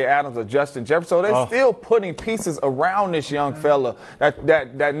Devontae Adams or Justin Jefferson. So they're still putting pieces around this young fella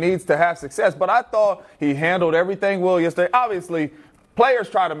that needs to have success. But I thought he handled everything well yesterday. Obviously, players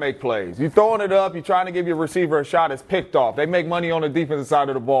try to make plays. You're throwing it up. You're trying to give your receiver a shot. It's picked off. They make money on the defensive side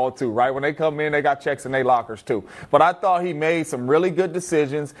of the ball, too, right? When they come in, they got checks in their lockers, too. But I thought he made some really good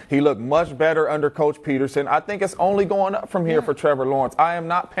decisions. He looked much better under Coach Peterson. I think it's only going up from here for Trevor Lawrence. I am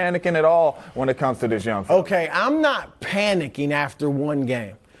not panicking at all when it comes to this young fella. Okay, I'm not panicking after one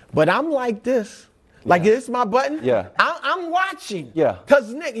game. But I'm like this. Like, this is my button? Yeah. I'm watching. Yeah.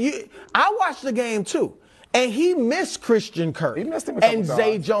 Because, Nick, I watched the game, too. And he missed Christian Kirk and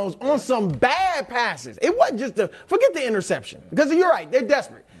Zay Jones on some bad passes. It wasn't just forget the interception, because you're right, they're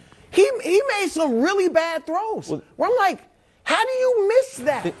desperate. He made some really bad throws where I'm like, how do you miss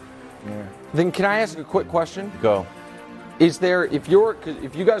that? Then can I ask a quick question? Go. Is there, if you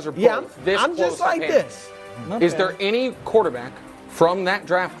guys are both this I'm close just like to this. Is there any quarterback from that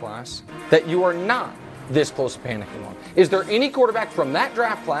draft class that you are not this close to panicking on? Is there any quarterback from that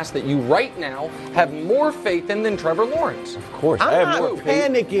draft class that you right now have more faith in than Trevor Lawrence? Of course. I'm not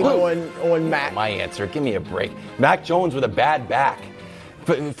panicking on Mac. My answer. Give me a break. Mac Jones with a bad back.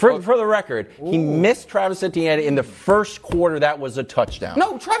 For the record, he missed Travis Etienne in the first quarter. That was a touchdown.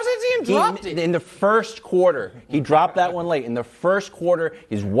 No, Travis Etienne dropped it. In the first quarter. He dropped that one late. In the first quarter,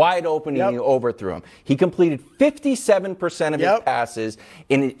 he's wide open and he overthrew him. He completed 57% of his passes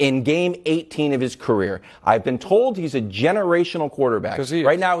in game 18 of his career. I've been told he's a generational quarterback.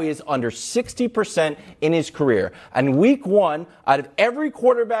 Right now, he is under 60% in his career. And week 1, out of every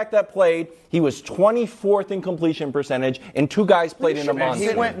quarterback that played, he was 24th in completion percentage, and 2 guys played in a month.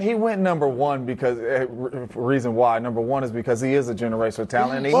 He went number 1 because reason why number 1 is because he is a generational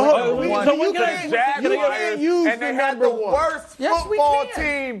talent. And he went number 1 because the Jaguars and they had the worst football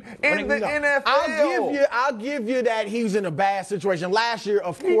team in the NFL. I'll give you that he's in a bad situation. Last year,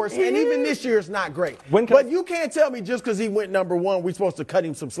 of course, and even this year, it's not great. But you can't tell me just because he went number 1, we're supposed to cut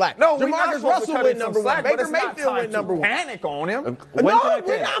him some slack. No, Jamarcus Russell went number 1. Baker Mayfield went number 1. Panic on him.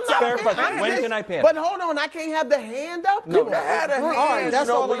 When can I panic? But hold on, I can't have the hand up. No, had a hand. All right, that's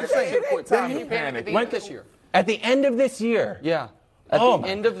all I'm saying. At the end of this year. At the end of this year? Yeah. At the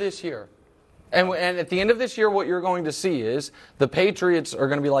end of this year. And at the end of this year, what you're going to see is the Patriots are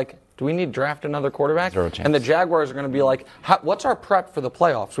going to be like, do we need to draft another quarterback? Zero chance. And the Jaguars are going to be like, what's our prep for the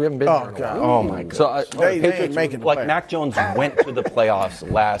playoffs? We haven't been there in a while. Oh, my God. So, they ain't making the like playoffs. Mac Jones went to the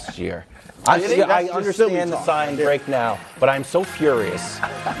playoffs last year. I understand the sign break now, but I'm so furious.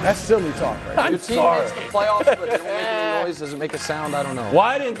 That's silly talk, right? Your team makes the playoffs, but they don't make any noise. Does it make a sound? I don't know.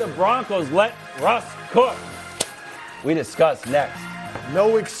 Why didn't the Broncos let Russ cook? We discuss next.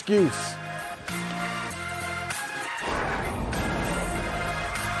 No excuse.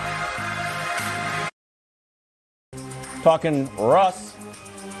 Talking Russ,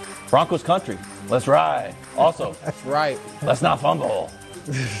 Broncos country. Let's ride. Also, that's right. Let's not fumble.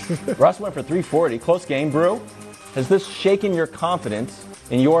 Russ went for 340. Close game, Brew. Has this shaken your confidence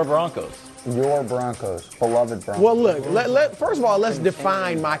in your Broncos? Your Broncos, beloved Broncos. Well, look. First of all, let's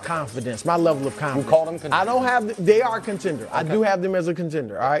define my confidence, my level of confidence. You called them contender. I don't have. They are a contender. Okay. I do have them as a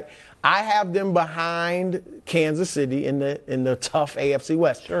contender. All right. I have them behind Kansas City in the tough AFC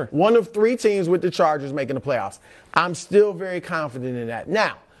West. Sure. One of 3 teams with the Chargers making the playoffs. I'm still very confident in that.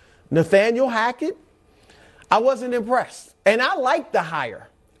 Now, Nathaniel Hackett, I wasn't impressed. And I liked the hire,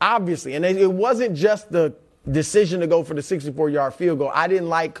 obviously. And it wasn't just the decision to go for the 64-yard field goal. I didn't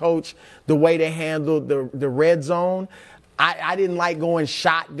like, Coach, the way they handled the red zone. I didn't like going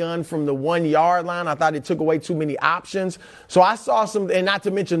shotgun from the 1-yard line. I thought it took away too many options. So I saw some, and not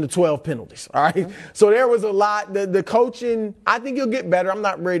to mention the 12 penalties, all right? So there was a lot. The coaching, I think he'll get better. I'm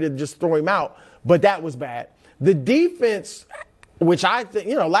not ready to just throw him out, but that was bad. The defense, which I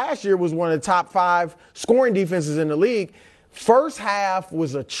think, last year was one of the top 5 scoring defenses in the league. First half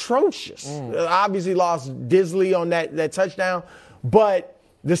was atrocious. Obviously lost Disley on that touchdown. But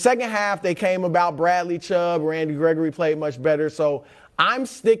the second half, they came about. Bradley Chubb, Randy Gregory played much better. So I'm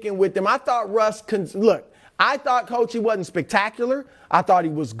sticking with them. I thought Russ I thought, Coach, he wasn't spectacular. I thought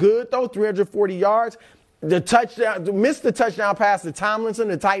he was good, though, 340 yards. Missed the touchdown pass to Tomlinson,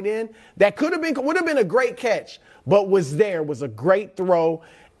 the tight end. That would have been a great catch, but was a great throw.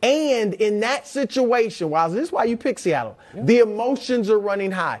 And in that situation, this is why you pick Seattle, the emotions are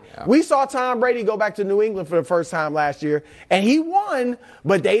running high. Yeah. We saw Tom Brady go back to New England for the first time last year, and he won,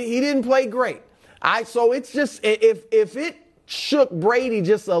 but he didn't play great. So it's just, if it shook Brady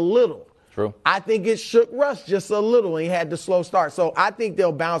just a little, true, I think it shook Russ just a little, and he had the slow start. So I think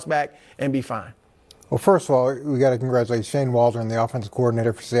they'll bounce back and be fine. Well, first of all, we got to congratulate Shane Waldron, the offensive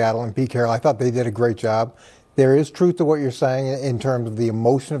coordinator for Seattle, and Pete Carroll. I thought they did a great job. There is truth to what you're saying in terms of the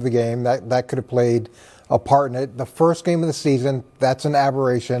emotion of the game. That could have played a part in it. The first game of the season, that's an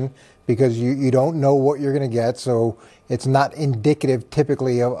aberration because you don't know what you're going to get, so it's not indicative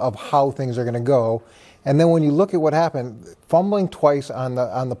typically of how things are going to go. And then when you look at what happened, fumbling twice on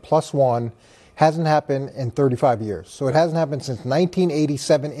the +1 hasn't happened in 35 years. So it hasn't happened since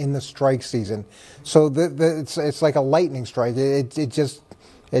 1987 in the strike season. So it's like a lightning strike. It's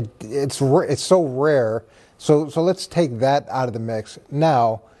so rare. So let's take that out of the mix.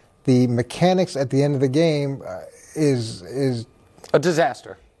 Now, the mechanics at the end of the game is a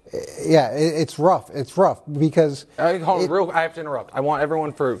disaster. Yeah, it's rough. It's rough because. Hold on, I have to interrupt. I want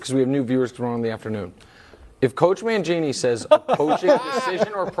everyone because we have new viewers coming on in the afternoon. If Coach Mangini says a coaching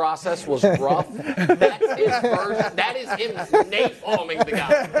decision or process was rough, that's his version. That is him napalming the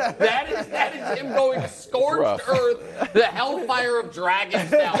guy. That is him going to scorched earth, the hellfire of dragons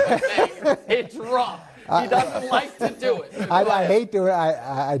down and saying, it's rough. He doesn't like to do it. I hate doing it.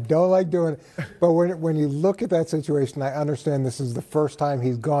 I don't like doing it. But when you look at that situation, I understand this is the first time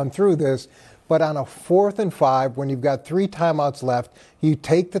he's gone through this. But on a 4th and 5, when you've got 3 timeouts left, you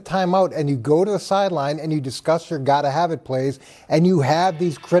take the timeout and you go to the sideline and you discuss your gotta-have-it plays, and you have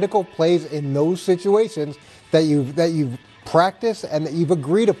these critical plays in those situations that you've practiced and that you've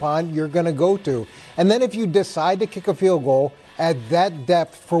agreed upon you're going to go to. And then if you decide to kick a field goal at that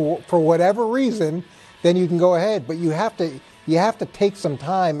depth for whatever reason, then you can go ahead. But you have to take some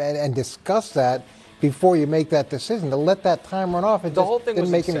time and discuss that before you make that decision. To let that time run off, the whole thing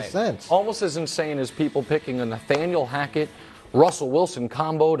didn't make insane. any sense. Almost as insane as people picking a Nathaniel Hackett, Russell Wilson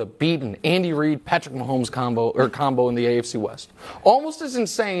combo to beat an Andy Reid, Patrick Mahomes combo in the AFC West. Almost as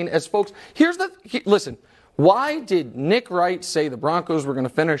insane as folks. Listen. Why did Nick Wright say the Broncos were going to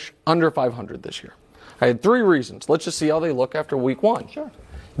finish under 500 this year? I had 3 reasons. Let's just see how they look after week 1. Sure.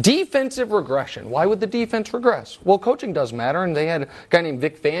 Defensive regression. Why would the defense regress? Well, coaching does matter, and they had a guy named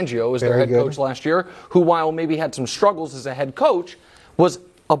Vic Fangio as their head coach last year, who, while maybe had some struggles as a head coach, was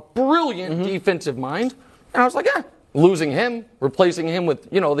a brilliant defensive mind. And I was like, losing him, replacing him with,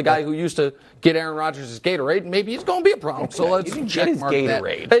 the guy who used to get Aaron Rodgers' Gatorade, maybe he's going to be a problem. So let's check mark that.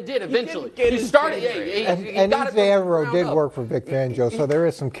 It did eventually. He started. And EJ Evero did work for Vic Fangio, so there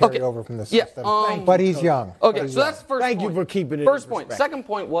is some carryover from the system. But he's young. Okay, so that's the first point. Thank you for keeping it. First point. Second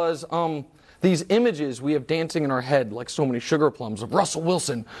point was these images we have dancing in our head like so many sugar plums of Russell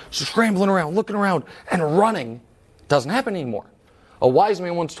Wilson scrambling around, looking around, and running. Doesn't happen anymore. A wise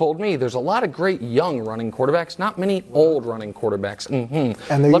man once told me there's a lot of great young running quarterbacks, not many old running quarterbacks.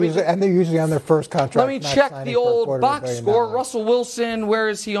 And they're usually on their first contract. Let me check the old box score. Russell Wilson, where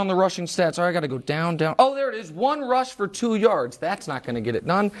is he on the rushing stats? All right, I got to go down. Oh, there it is. 1 rush for 2 yards. That's not going to get it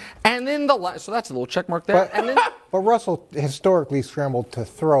done. And then so that's a little check mark there. But Russell historically scrambled to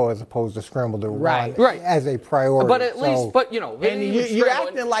throw as opposed to scramble to run as a priority. But at least, and you're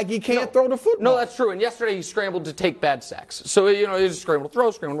acting like he can't throw the football. No, that's true. And yesterday he scrambled to take bad sacks. So, he just scramble to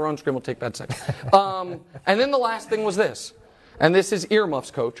throw, scramble to run, scramble to take bad sacks. And then the last thing was this, and this is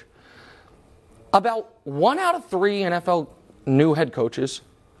earmuffs, coach. About 1 out of 3 NFL new head coaches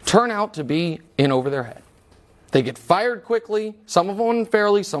turn out to be in over their head. They get fired quickly, some of them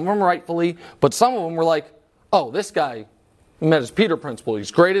unfairly, some of them rightfully, but some of them were like, oh, this guy met his Peter principle.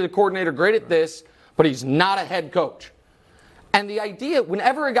 He's great at a coordinator, great at this, but he's not a head coach. And the idea,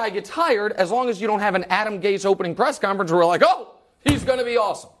 whenever a guy gets hired, as long as you don't have an Adam Gase opening press conference where we're like, oh, he's going to be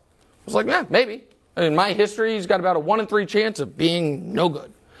awesome. I was like, maybe. In my history, he's got about a 1 in 3 chance of being no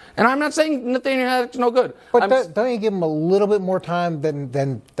good. And I'm not saying Nathaniel Hackett's no good. But don't you give him a little bit more time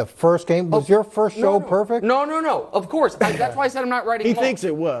than the first game? Was your first show perfect? No. Of course. That's why I said I'm not writing him off. He thinks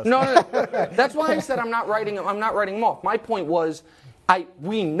it was. No. That's why I said I'm not writing him off. My point was,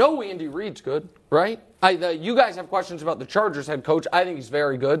 we know Andy Reid's good, right? You guys have questions about the Chargers head coach. I think he's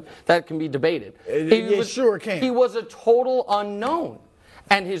very good. That can be debated. Sure can. He was a total unknown.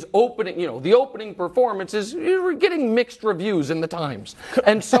 And his opening, the opening performances, we're getting mixed reviews in the Times.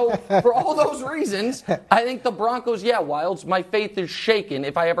 And so, for all those reasons, I think the Broncos, Wilds, my faith is shaken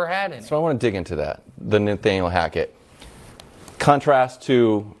if I ever had any. So I want to dig into that, the Nathaniel Hackett. Contrast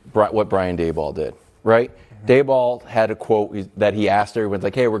to what Brian Daboll did, right? Daboll had a quote that he asked everyone,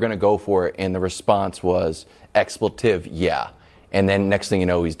 like, hey, we're going to go for it. And the response was, expletive, yeah. And then next thing you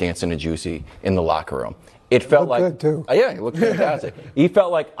know, he's dancing to Juicy in the locker room. It felt like, good too. Yeah, it looked fantastic. He felt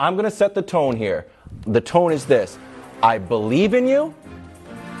like, I'm going to set the tone here. The tone is this: I believe in you.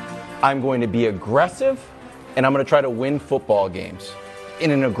 I'm going to be aggressive, and I'm going to try to win football games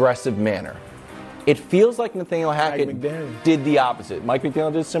in an aggressive manner. It feels like Nathaniel Hackett did the opposite. Mike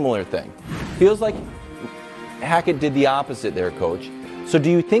McDaniel did a similar thing. Feels like Hackett did the opposite there, Coach. So do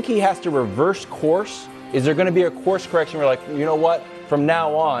you think he has to reverse course? Is there going to be a course correction where, like, you know what, from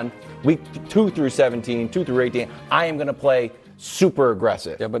now on, week 2 through 17, 2 through 18, I am going to play super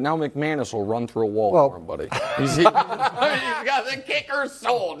aggressive. Yeah, but now McManus will run through a wall for him, buddy. He's got the kicker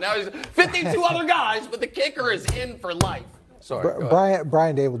sold. Now he's 52 other guys, but the kicker is in for life. Sorry.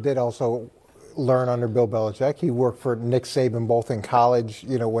 Brian Daboll did also learn under Bill Belichick. He worked for Nick Saban both in college,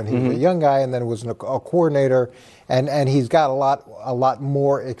 when he was a young guy, and then was a coordinator, and he's got a lot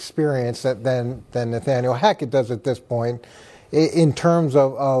more experience than Nathaniel Hackett does at this point. in terms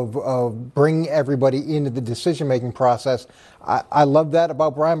of bringing everybody into the decision-making process. I love that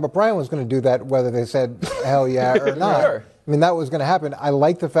about Brian, but Brian was going to do that whether they said hell yeah or not. Sure. I mean, that was going to happen. I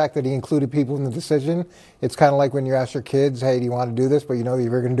like the fact that he included people in the decision. It's kind of like when you ask your kids, hey, do you want to do this? But you know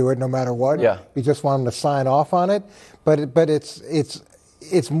you're going to do it no matter what. Yeah. You just want them to sign off on it. But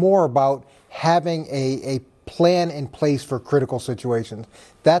it's more about having a plan in place for critical situations.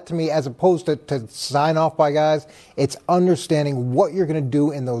 That, to me, as opposed to sign off by guys, it's understanding what you're going to do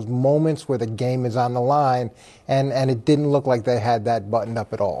in those moments where the game is on the line, and it didn't look like they had that buttoned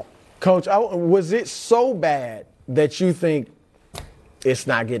up at all. Coach, was it so bad that you think it's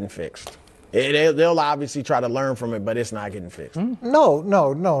not getting fixed? They'll obviously try to learn from it, but it's not getting fixed. No,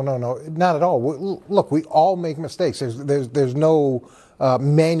 not at all. Look, we all make mistakes. There's no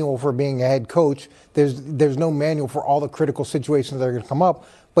manual for being a head coach. There's no manual for all the critical situations that are going to come up,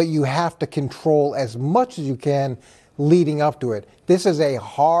 but you have to control as much as you can leading up to it. This is a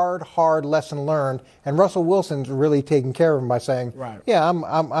hard lesson learned, and Russell Wilson's really taking care of him by saying, right. Yeah,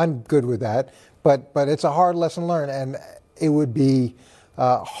 I'm good with that, but it's a hard lesson learned, and it would be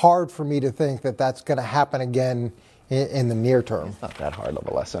hard for me to think that that's going to happen again in the near term. It's not that hard of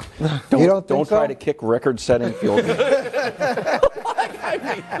a lesson. Don't try to kick record-setting field goals.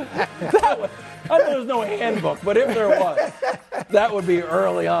 I know there's no handbook, but if there was, that would be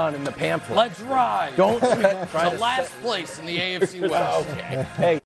early on in the pamphlet. Let's ride. Don't try to last place in the AFC West. Okay. Hey.